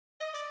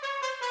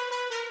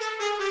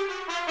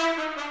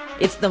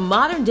It's the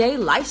modern-day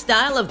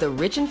lifestyle of the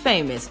rich and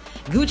famous.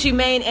 Gucci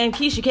Mane and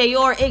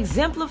Keyshia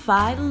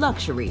exemplify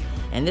luxury,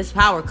 and this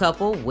power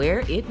couple wear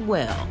it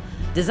well.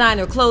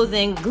 Designer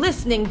clothing,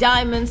 glistening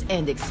diamonds,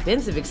 and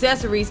expensive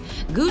accessories,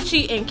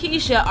 Gucci and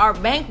Keyshia are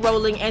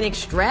bankrolling an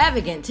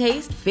extravagant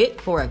taste fit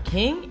for a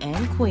king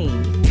and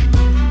queen.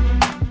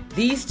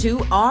 These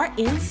two are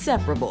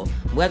inseparable,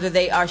 whether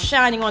they are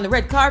shining on the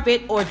red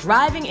carpet or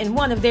driving in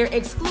one of their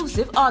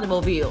exclusive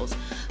automobiles.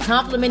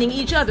 Complementing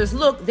each other's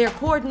look, their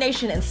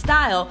coordination and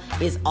style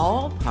is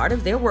all part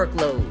of their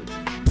workload.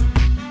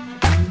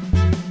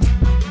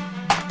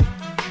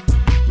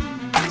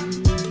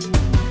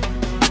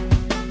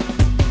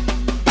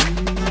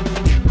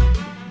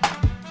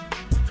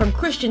 From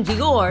Christian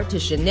Dior to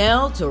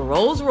Chanel to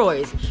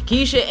Rolls-Royce,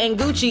 Keyshia and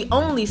Gucci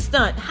only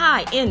stunt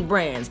high-end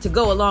brands to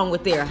go along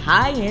with their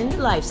high-end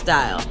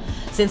lifestyle.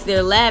 Since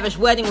their lavish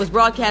wedding was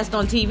broadcast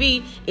on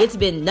TV, it's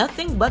been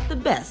nothing but the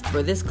best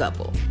for this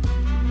couple.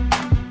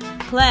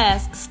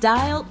 Class,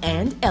 style,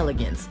 and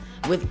elegance.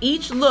 With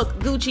each look,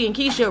 Gucci and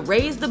Keyshia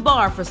raise the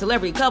bar for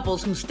celebrity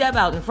couples who step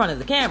out in front of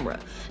the camera.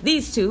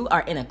 These two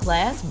are in a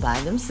class by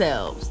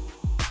themselves.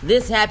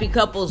 This happy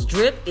couple's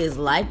drip is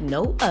like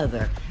no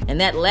other,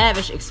 and that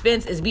lavish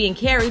expense is being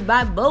carried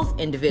by both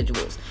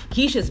individuals.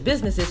 Keyshia's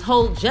businesses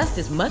hold just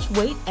as much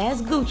weight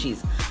as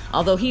Gucci's.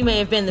 Although he may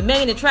have been the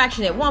main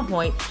attraction at one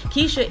point,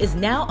 Keyshia is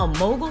now a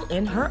mogul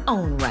in her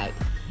own right.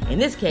 In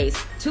this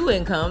case, two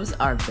incomes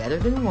are better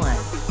than one.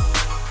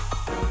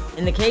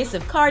 In the case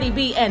of Cardi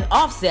B and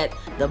Offset,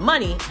 the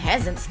money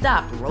hasn't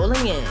stopped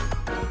rolling in.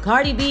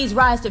 Cardi B's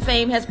rise to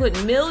fame has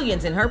put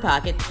millions in her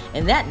pocket,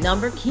 and that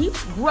number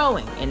keeps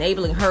growing,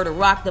 enabling her to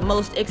rock the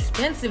most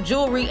expensive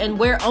jewelry and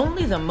wear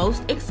only the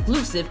most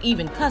exclusive,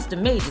 even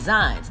custom-made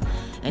designs.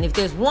 And if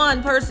there's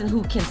one person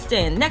who can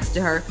stand next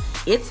to her,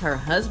 it's her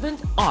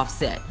husband,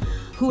 Offset,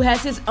 who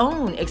has his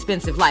own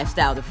expensive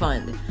lifestyle to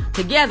fund.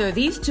 Together,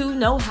 these two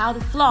know how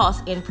to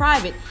floss in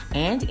private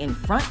and in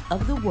front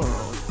of the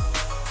world.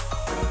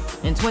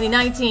 In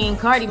 2019,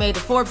 Cardi made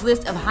the Forbes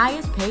list of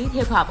highest-paid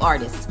hip-hop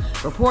artists,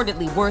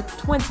 reportedly worth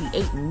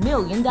 $28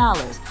 million,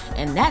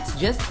 and that's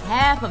just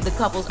half of the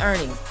couple's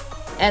earnings.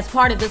 As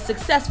part of the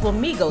successful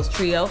Migos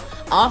trio,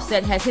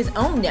 Offset has his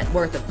own net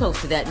worth of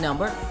close to that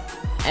number.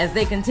 As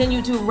they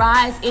continue to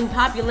rise in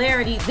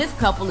popularity, this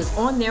couple is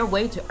on their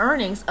way to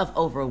earnings of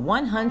over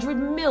 $100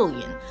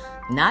 million.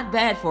 Not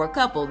bad for a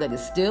couple that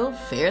is still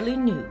fairly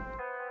new.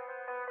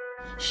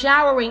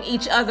 Showering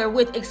each other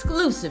with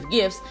exclusive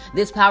gifts,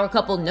 this power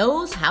couple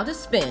knows how to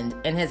spend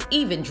and has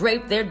even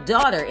draped their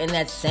daughter in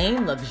that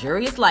same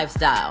luxurious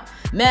lifestyle.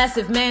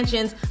 Massive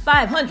mansions,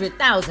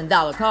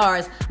 $500,000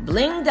 cars,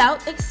 blinged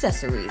out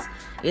accessories.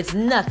 It's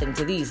nothing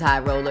to these high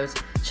rollers.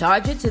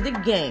 Charge it to the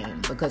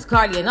game, because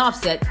Cardi and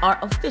Offset are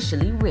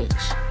officially rich.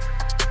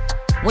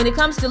 When it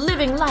comes to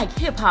living like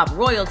hip-hop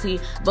royalty,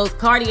 both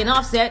Cardi and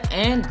Offset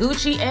and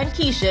Gucci and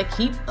Keyshia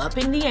keep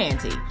upping the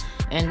ante.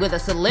 And with a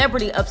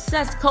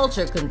celebrity-obsessed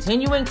culture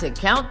continuing to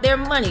count their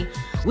money,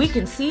 we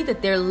can see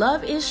that their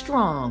love is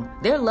strong.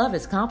 Their love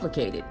is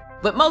complicated,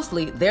 but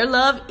mostly their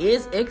love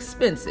is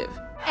expensive.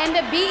 And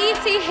the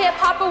BET Hip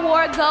Hop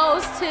Award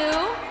goes to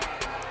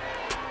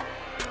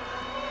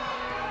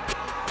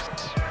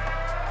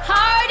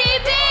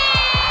Cardi B!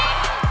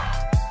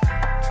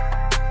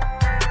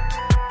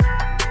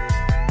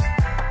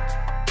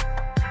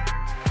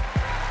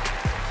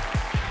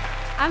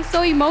 I'm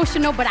so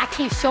emotional, but I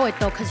can't show it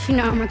though, because you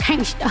know I'm a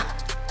gangster.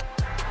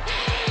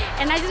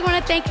 And I just want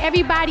to thank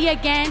everybody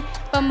again,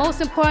 but most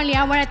importantly,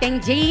 I want to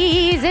thank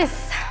Jesus.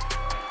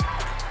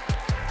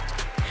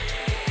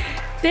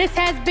 This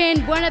has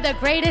been one of the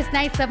greatest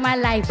nights of my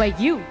life, but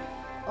you,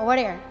 over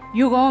there,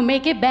 you gonna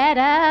make it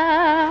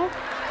better.